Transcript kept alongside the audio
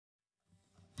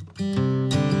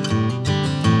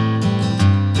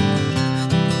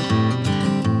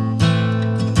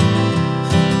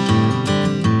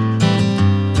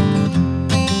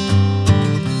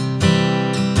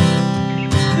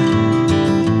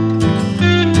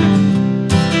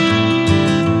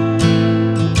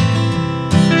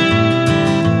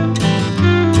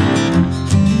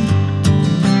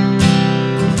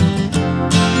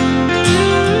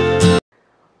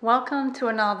Welcome to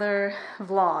another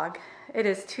vlog. It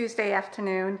is Tuesday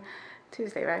afternoon.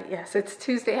 Tuesday, right? Yes, it's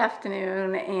Tuesday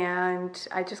afternoon and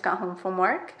I just got home from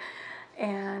work.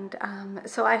 And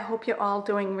so I hope you're all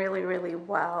doing really, really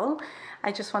well.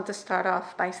 I just want to start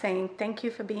off by saying thank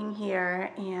you for being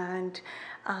here. And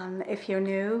if you're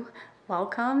new,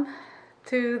 welcome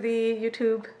to the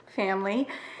YouTube family.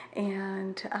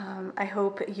 And I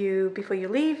hope you, before you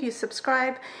leave, you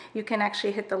subscribe. You can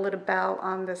actually hit the little bell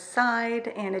on the side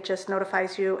and it just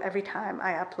notifies you every time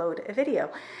I upload a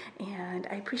video. And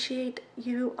I appreciate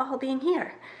you all being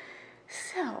here.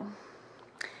 So,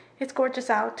 it's gorgeous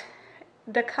out.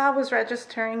 The car was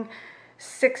registering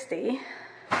 60.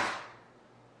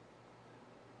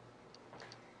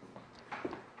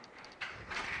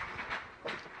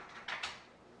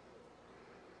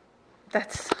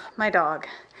 That's my dog.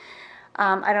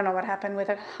 I don't know what happened with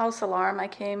a house alarm. I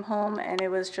came home and it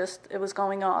was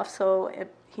going off, so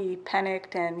he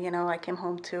panicked, and I came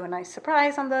home to a nice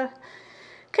surprise on the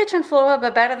kitchen floor,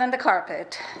 but better than the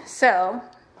carpet. So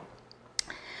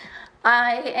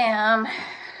I am,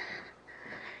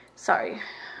 sorry,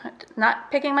 not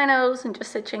picking my nose and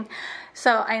just itching.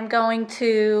 So I'm going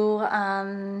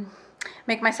to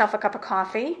make myself a cup of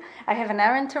coffee. I have an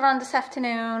errand to run this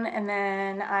afternoon, and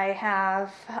then I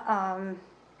have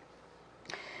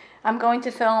I'm going to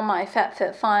film my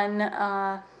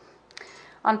FabFitFun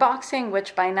unboxing,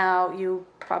 which by now you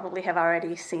probably have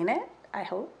already seen it, I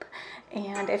hope.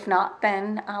 And if not,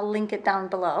 then I'll link it down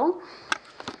below.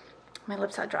 My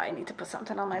lips are dry. I need to put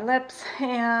something on my lips.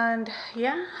 And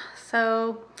yeah,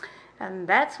 and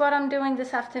that's what I'm doing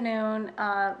this afternoon.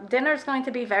 Dinner's going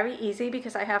to be very easy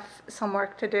because I have some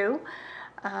work to do.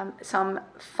 Some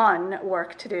fun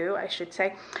work to do, I should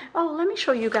say. Oh, let me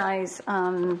show you guys.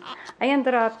 I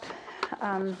ended up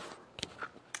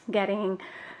getting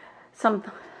some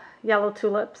yellow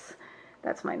tulips.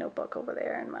 That's my notebook over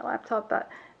there in my laptop,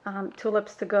 but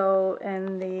tulips to go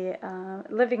in the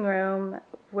living room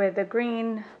with a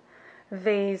green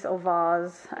vase or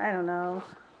vase. I don't know.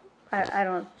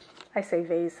 I say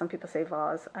vase, some people say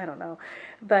vase, I don't know.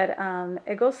 But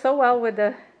it goes so well with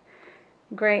the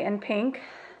gray and pink.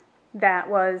 That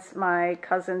was my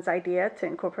cousin's idea, to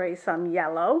incorporate some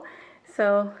yellow.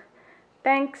 So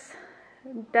thanks,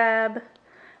 Deb.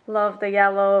 Love the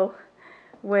yellow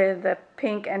with the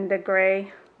pink and the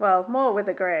gray. Well, more with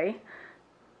the gray.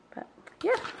 But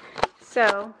yeah,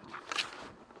 so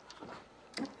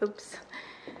oops.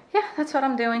 Yeah, that's what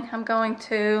I'm doing. I'm going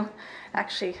to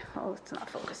actually, oh, it's not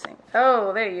focusing.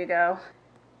 Oh, there you go.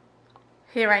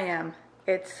 Here I am.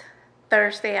 It's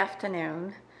Thursday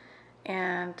afternoon,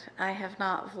 and I have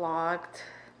not vlogged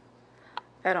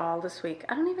at all this week.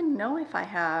 I don't even know if I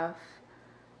have.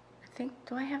 Do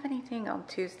I have anything on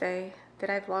Tuesday? Did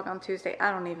I vlog on Tuesday? I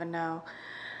don't even know.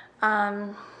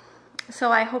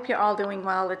 So I hope you're all doing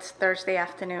well. It's Thursday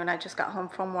afternoon. I just got home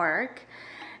from work,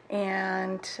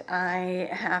 and I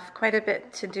have quite a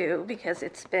bit to do because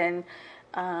it's been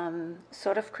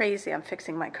sort of crazy. I'm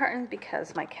fixing my curtain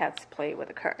because my cats play with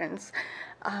the curtains.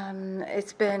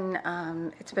 It's been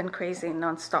crazy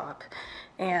nonstop,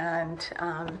 and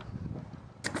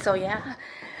so yeah,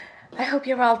 I hope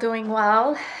you're all doing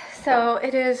well. So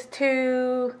it is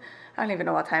I don't even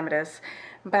know what time it is,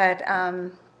 but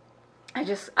I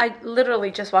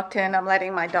literally just walked in. I'm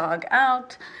letting my dog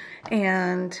out,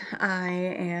 and I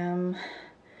am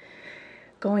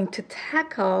going to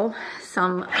tackle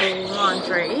some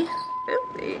laundry.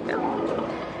 Oop, there you go.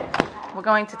 We're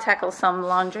going to tackle some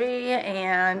laundry,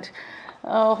 and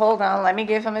oh, hold on, let me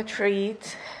give him a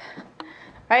treat.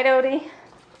 Right, Odie?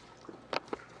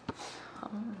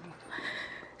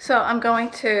 So I'm going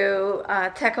to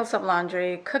tackle some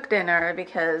laundry, cook dinner,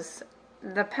 because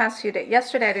the past few days,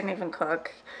 yesterday I didn't even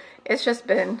cook. It's just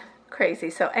been crazy.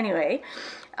 So anyway,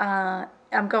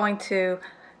 I'm going to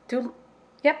do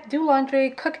laundry,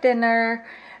 cook dinner,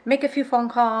 make a few phone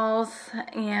calls,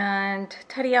 and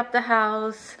tidy up the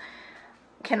house.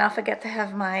 Cannot forget to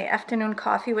have my afternoon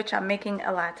coffee, which I'm making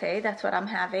a latte. That's what I'm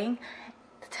having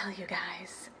to tell you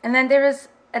guys. And then there is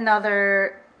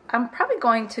another, I'm probably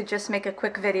going to just make a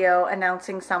quick video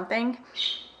announcing something.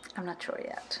 I'm not sure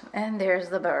yet. And there's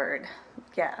the bird.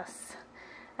 Yes,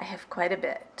 I have quite a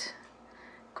bit.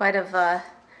 Quite of a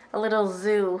a little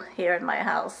zoo here in my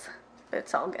house.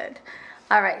 It's all good.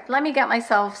 All right, let me get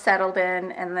myself settled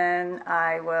in and then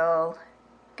I will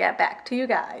get back to you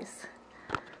guys.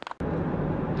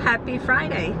 Happy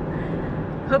Friday.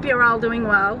 Hope you're all doing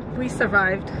well. We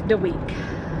survived the week.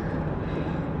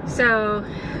 So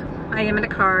I am in a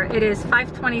car. It is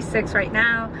 5:26 right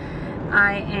now.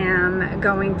 I am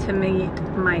going to meet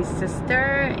my sister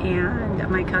and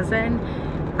my cousin.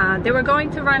 They were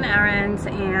going to run errands,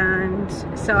 and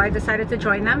so I decided to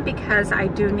join them because I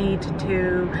do need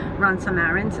to run some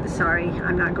errands. Sorry,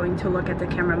 I'm not going to look at the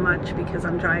camera much because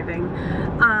I'm driving.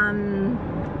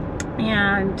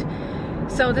 And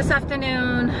so this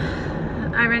afternoon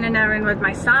I ran an errand with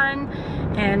my son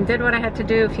and did what I had to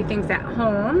do, a few things at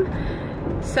home.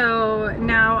 So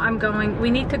now I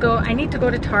need to go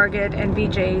to Target and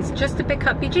BJ's just to pick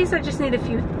up BJ's. I just need a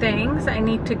few things. I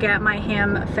need to get my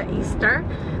ham for Easter,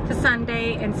 for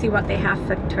Sunday, and see what they have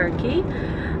for turkey.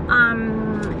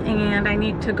 And I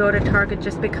need to go to Target,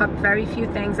 just pick up very few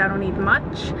things. I don't need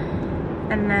much,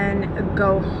 and then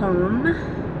go home.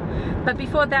 But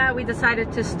before that, we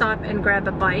decided to stop and grab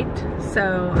a bite.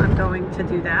 So I'm going to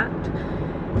do that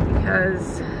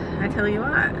because I tell you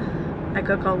what, I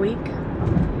cook all week.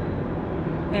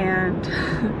 And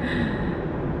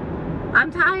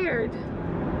I'm tired.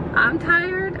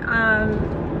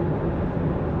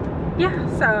 Yeah,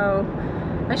 so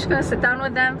I'm just gonna sit down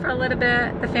with them for a little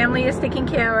bit. The family is taken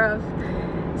care of.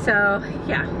 So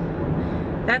yeah,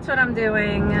 that's what I'm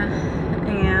doing.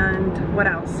 And what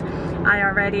else?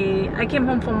 I came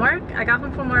home from work. I got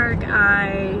home from work.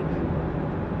 I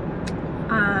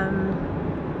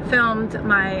filmed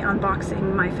my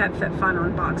unboxing, my FabFitFun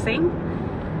unboxing.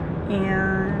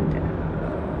 And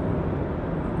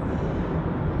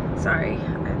sorry,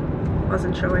 I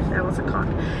wasn't sure if that was a con.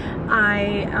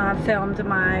 I filmed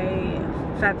my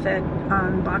FabFit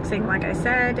unboxing, like I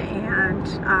said, and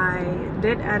I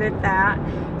did edit that.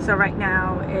 So right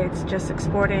now it's just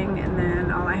exporting, and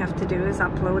then all I have to do is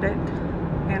upload it.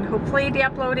 And hopefully the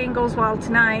uploading goes well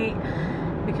tonight,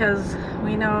 because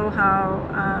we know how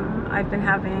I've been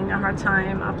having a hard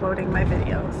time uploading my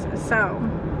videos. So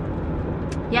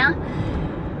yeah,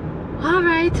 all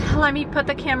right, let me put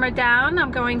the camera down.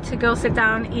 I'm going to go sit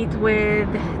down, eat with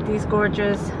these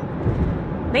gorgeous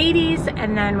ladies,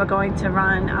 and then we're going to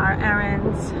run our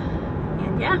errands.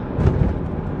 And yeah,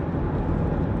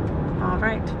 all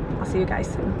right, I'll see you guys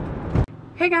soon.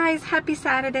 Hey guys, happy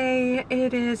Saturday.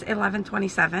 It is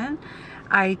 11:27.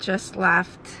 I just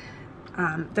left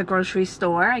the grocery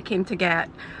store. I came to get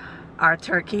our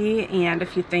turkey and a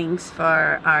few things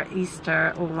for our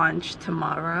Easter lunch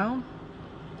tomorrow.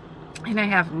 And I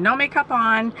have no makeup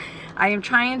on. I am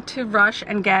trying to rush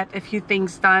and get a few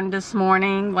things done this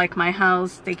morning, like my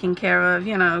house taken care of,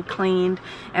 you know, cleaned,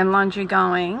 and laundry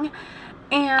going.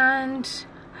 And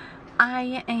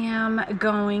I am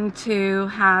going to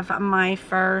have my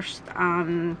first,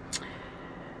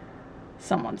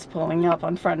 someone's pulling up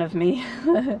in front of me.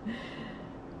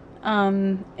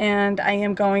 And I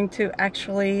am going to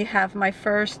actually have my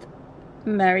first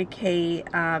Mary Kay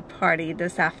party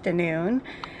this afternoon.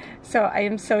 So I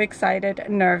am so excited,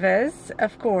 nervous,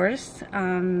 of course.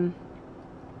 And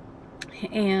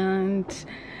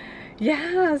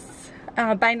yes,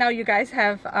 by now you guys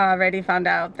have already found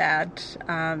out that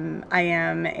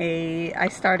I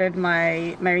started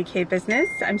my Mary Kay business.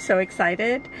 I'm so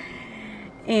excited.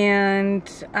 And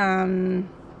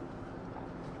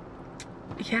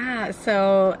yeah,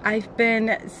 so I've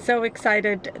been so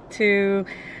excited to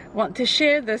want to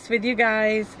share this with you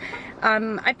guys.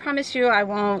 I promise you I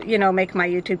won't, you know, make my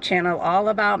YouTube channel all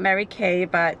about Mary Kay,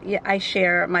 but I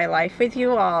share my life with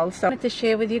you all. So I wanted to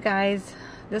share with you guys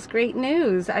this great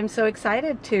news. I'm so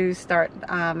excited to start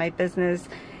my business.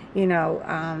 You know,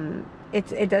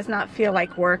 it does not feel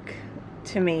like work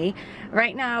to me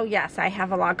right now. Yes, I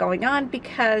have a lot going on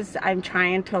because I'm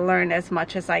trying to learn as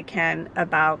much as I can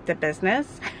about the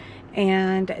business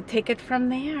and take it from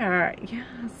there. Yeah,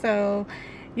 so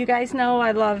you guys know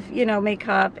I love, you know,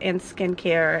 makeup and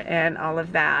skincare and all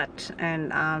of that,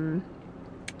 and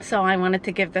so I wanted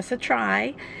to give this a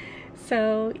try.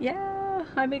 So yeah,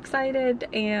 I'm excited,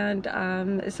 and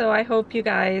so I hope you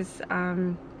guys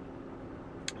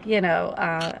you know,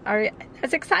 are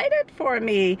as excited for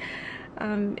me.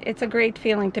 It's a great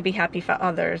feeling to be happy for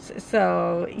others,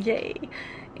 so yay.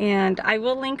 And I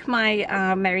will link my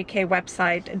Mary Kay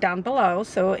website down below,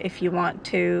 so if you want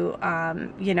to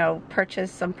you know,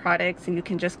 purchase some products, you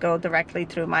can just go directly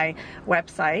through my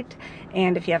website.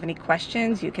 And if you have any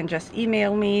questions, you can just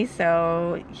email me.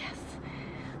 So yes,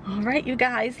 All right, you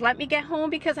guys, let me get home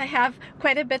because I have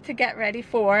quite a bit to get ready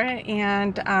for,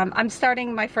 and I'm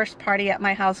starting my first party at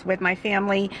my house with my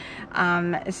family.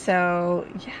 So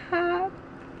yeah,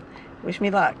 wish me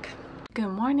luck. Good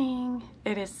morning.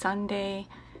 It is Sunday,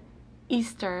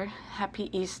 Easter.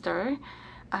 Happy Easter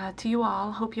to you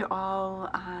all. Hope you're all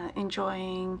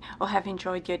enjoying or have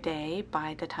enjoyed your day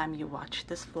by the time you watch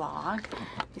this vlog.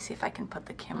 Let me see if I can put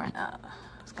the camera up.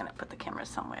 I was gonna put the camera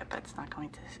somewhere, but it's not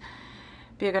going to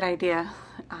be a good idea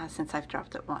since I've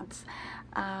dropped it once.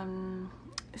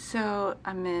 So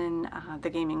I'm in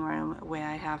the gaming room where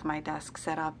I have my desk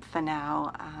set up for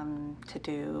now to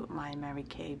do my Mary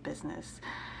Kay business.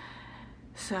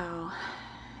 So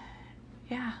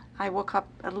yeah, I woke up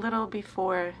a little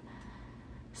before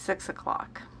 6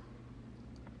 o'clock.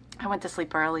 I went to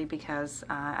sleep early because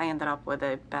I ended up with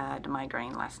a bad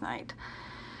migraine last night.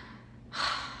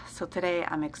 So today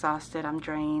I'm exhausted, I'm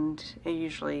drained.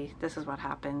 Usually this is what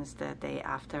happens the day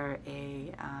after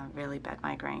a really bad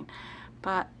migraine.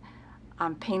 But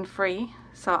I'm pain-free,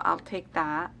 so I'll take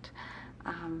that.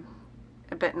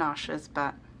 A bit nauseous,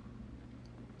 but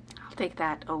I'll take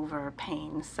that over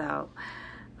pain. So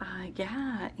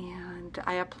yeah, and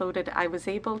I was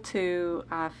able to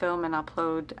film and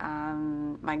upload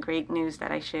my great news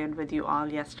that I shared with you all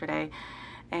yesterday.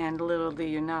 And little do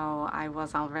you know, I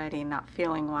was already not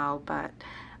feeling well, but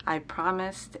I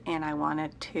promised, and I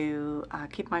wanted to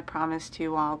keep my promise to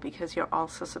you all because you're all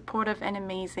so supportive and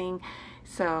amazing.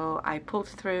 So I pulled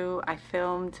through, I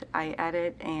filmed, I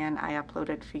edited, and I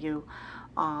uploaded for you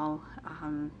all.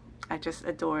 I just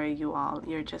adore you all.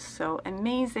 You're just so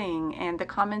amazing. And the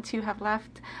comments you have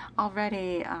left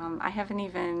already, I haven't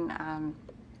even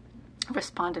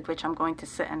responded, which I'm going to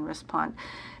sit and respond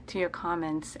to your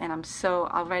comments, and I'm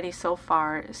already so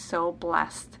far so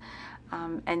blessed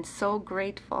and so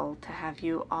grateful to have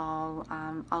you all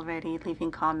already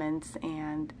leaving comments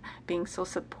and being so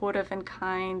supportive and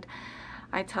kind.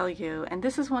 I tell you, and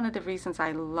this is one of the reasons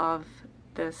I love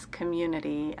this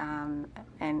community and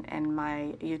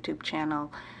my YouTube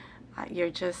channel. You're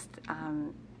just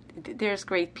there's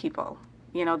great people.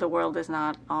 You know, the world is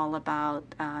not all about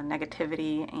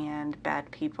negativity and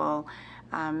bad people.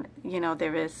 You know,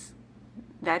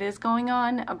 that is going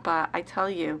on, but I tell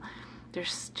you,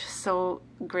 there's just so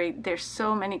great, there's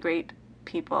so many great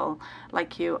people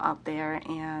like you out there,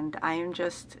 and I am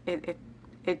just, it's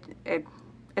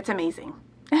amazing.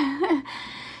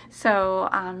 So,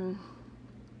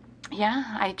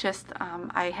 yeah, I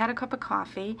had a cup of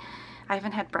coffee. I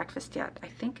haven't had breakfast yet. I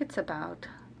think it's about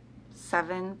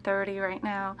 7:30 right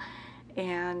now,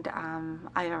 and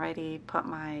I already put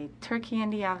my turkey in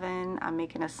the oven. I'm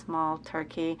making a small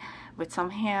turkey with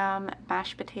some ham,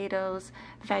 mashed potatoes,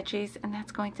 veggies, and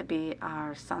that's going to be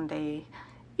our Sunday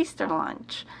Easter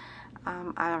lunch.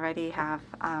 I already have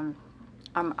I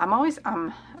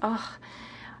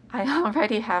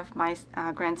already have my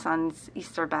grandson's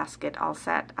Easter basket all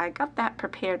set. I got that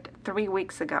prepared 3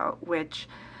 weeks ago, which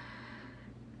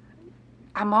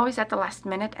I'm always at the last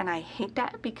minute, and I hate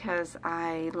that because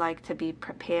I like to be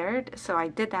prepared. So I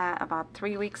did that about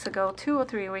 3 weeks ago, 2 or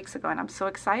 3 weeks ago, and I'm so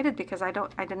excited because I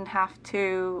didn't have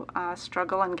to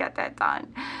struggle and get that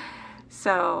done.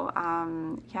 So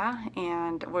yeah,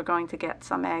 and we're going to get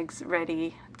some eggs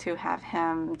ready to have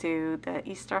him do the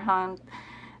Easter hunt.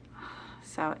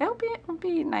 So it'll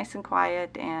be nice and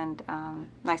quiet, and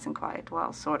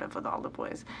well, sort of with all the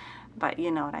boys. But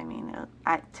you know what I mean.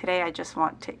 Today I just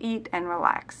want to eat and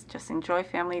relax. Just enjoy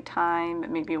family time,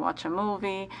 maybe watch a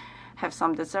movie, have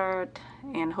some dessert,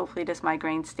 and hopefully this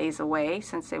migraine stays away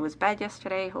since it was bad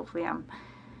yesterday. Hopefully I'm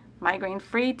migraine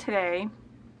free today.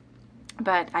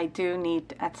 But I do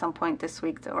need at some point this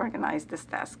week to organize this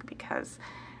desk because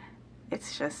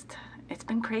it's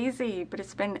been crazy, but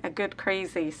it's been a good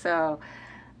crazy. So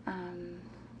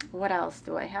what else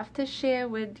do I have to share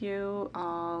with you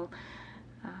all?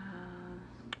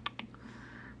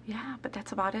 Yeah, but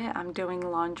that's about it. I'm doing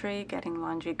laundry, getting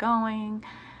laundry going,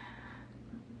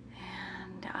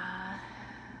 and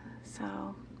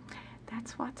so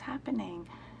that's what's happening.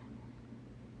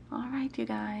 All right, you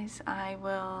guys, I'm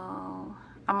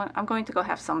going to go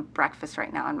have some breakfast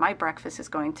right now, and my breakfast is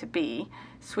going to be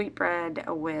sweetbread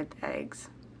with eggs.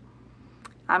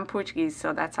 I'm Portuguese,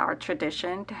 so that's our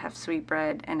tradition to have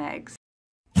sweetbread and eggs.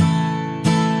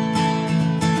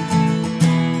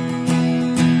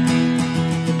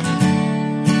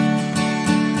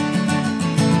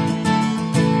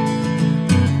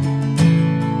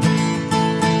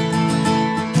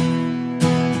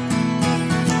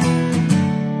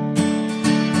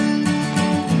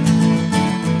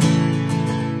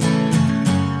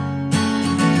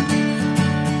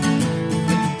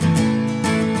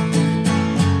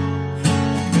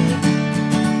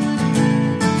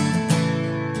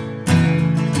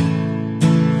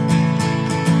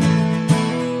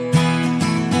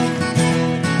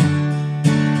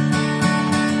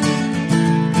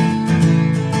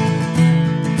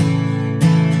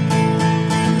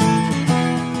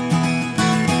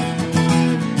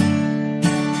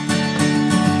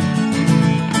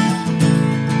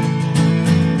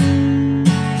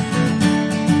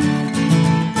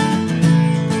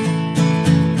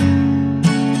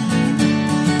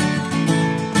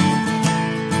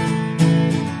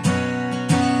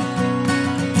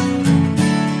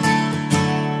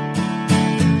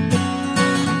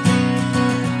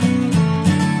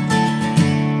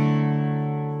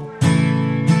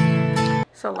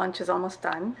 lunch is almost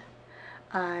done.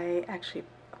 I actually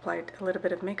applied a little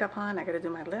bit of makeup on. I got to do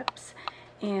my lips,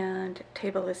 and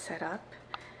table is set up.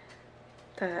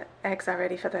 The eggs are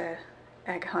ready for the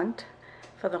egg hunt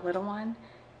for the little one,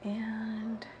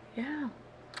 and yeah,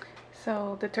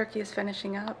 so the turkey is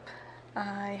finishing up.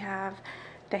 I have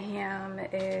the ham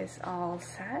is all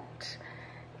set,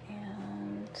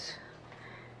 and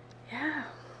yeah,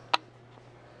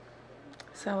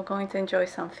 so we're going to enjoy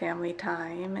some family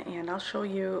time, and I'll show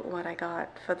you what I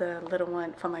got for the little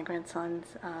one, for my grandson's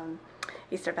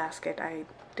Easter basket.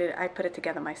 I put it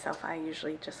together myself. I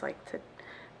usually just like to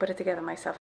put it together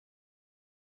myself.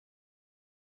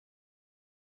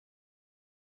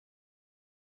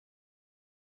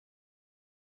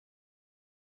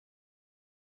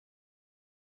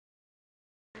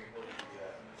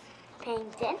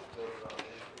 Painting,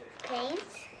 paint,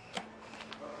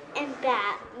 and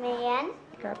Batman.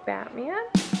 Got Batman.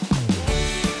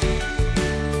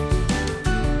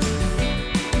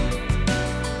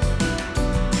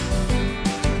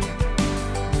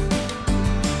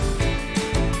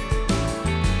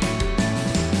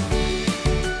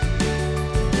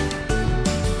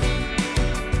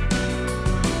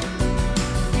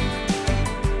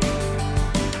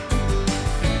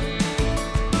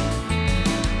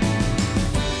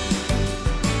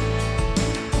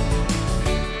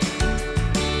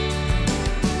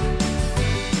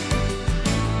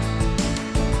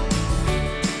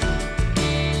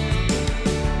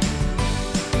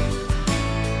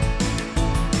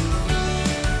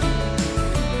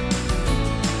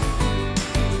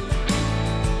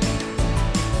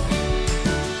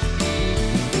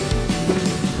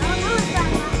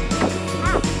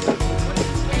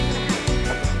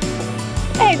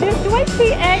 Do I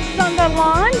see eggs on the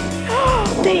lawn?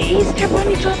 The Easter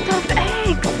bunny dropped off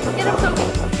eggs. Get them,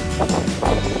 Sophie.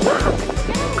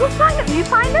 Look, go find them. You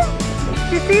find them?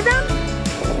 Do you see them?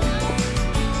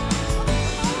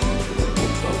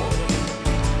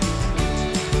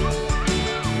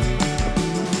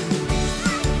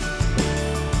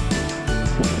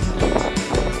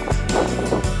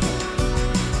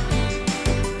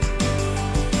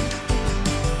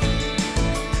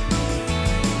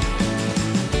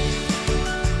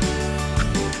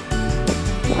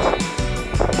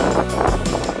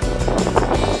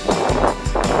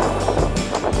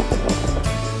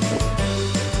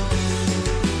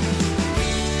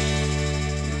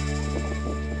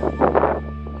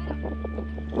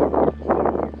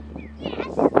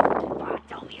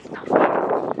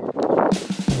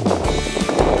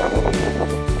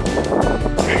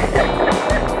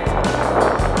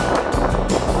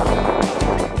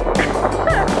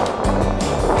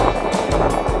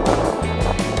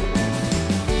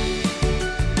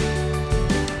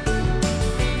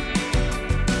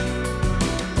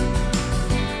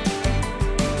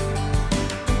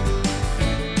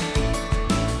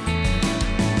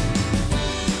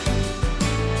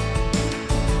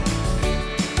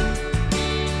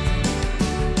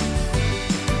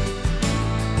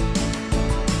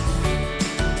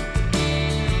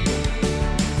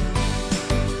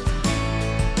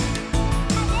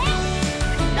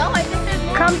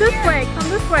 Come this way, come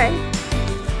this way.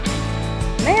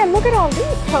 Man, look at all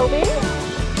these, Toby.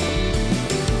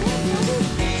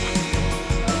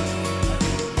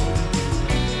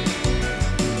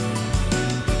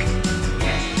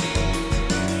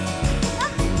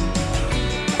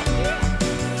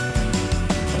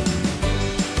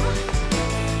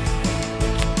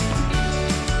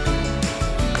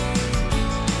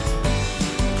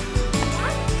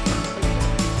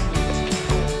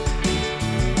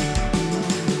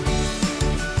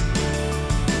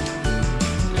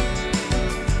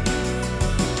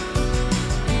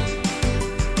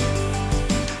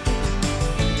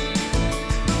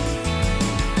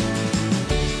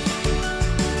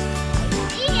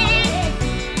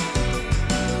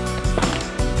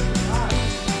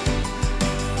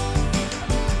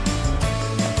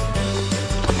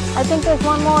 I think there's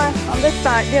one more on this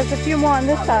side. There's a few more on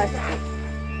this side.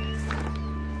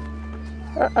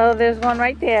 Uh-oh, there's one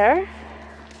right there.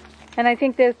 And I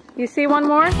think there's, you see one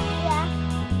more?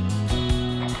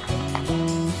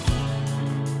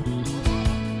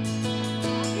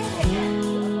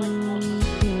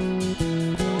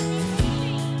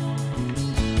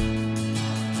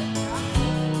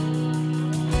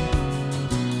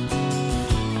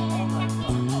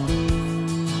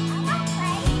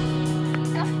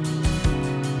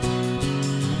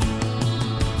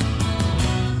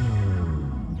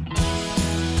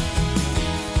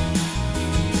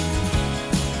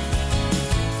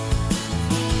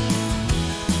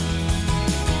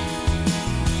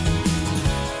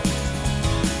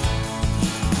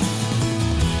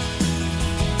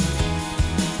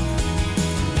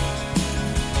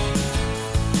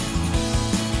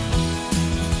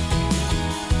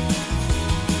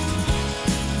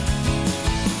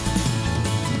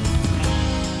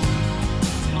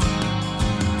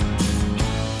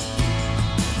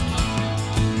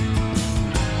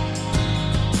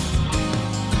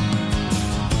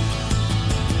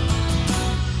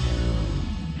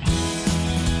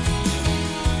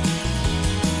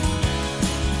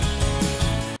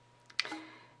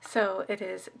 So it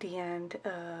is the end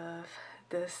of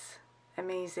this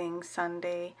amazing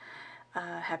Sunday.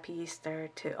 Happy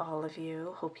Easter to all of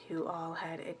you. Hope you all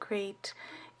had a great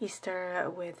Easter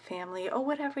with family or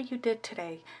whatever you did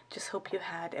today. Just hope you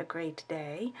had a great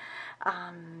day.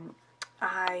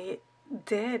 I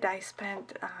did. I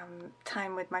spent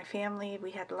time with my family.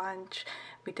 We had lunch.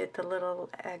 We did the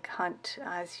little egg hunt,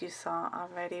 as you saw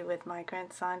already, with my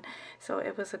grandson. So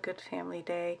it was a good family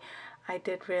day. I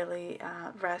did really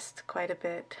rest quite a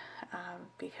bit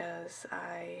because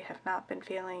I have not been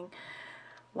feeling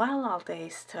well all day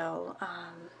still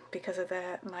because of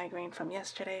the migraine from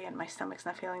yesterday, and my stomach's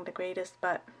not feeling the greatest,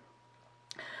 but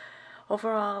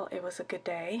overall it was a good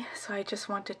day. So I just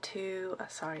wanted to,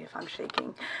 sorry if I'm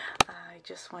shaking, I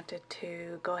just wanted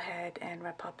to go ahead and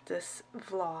wrap up this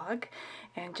vlog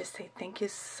and just say thank you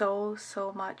so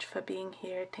much for being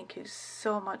here. Thank you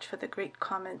so much for the great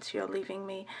comments you're leaving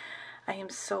me. I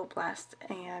am so blessed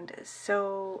and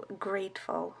so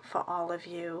grateful for all of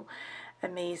you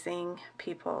amazing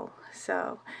people.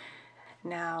 So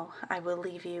now I will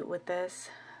leave you with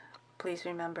this. Please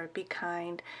remember, be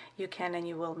kind. You can and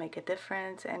you will make a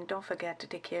difference, and don't forget to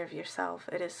take care of yourself.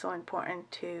 It is so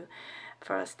important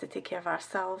for us to take care of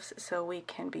ourselves so we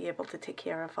can be able to take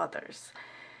care of others.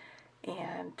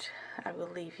 And I will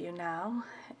leave you now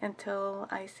until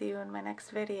I see you in my next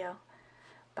video.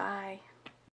 Bye.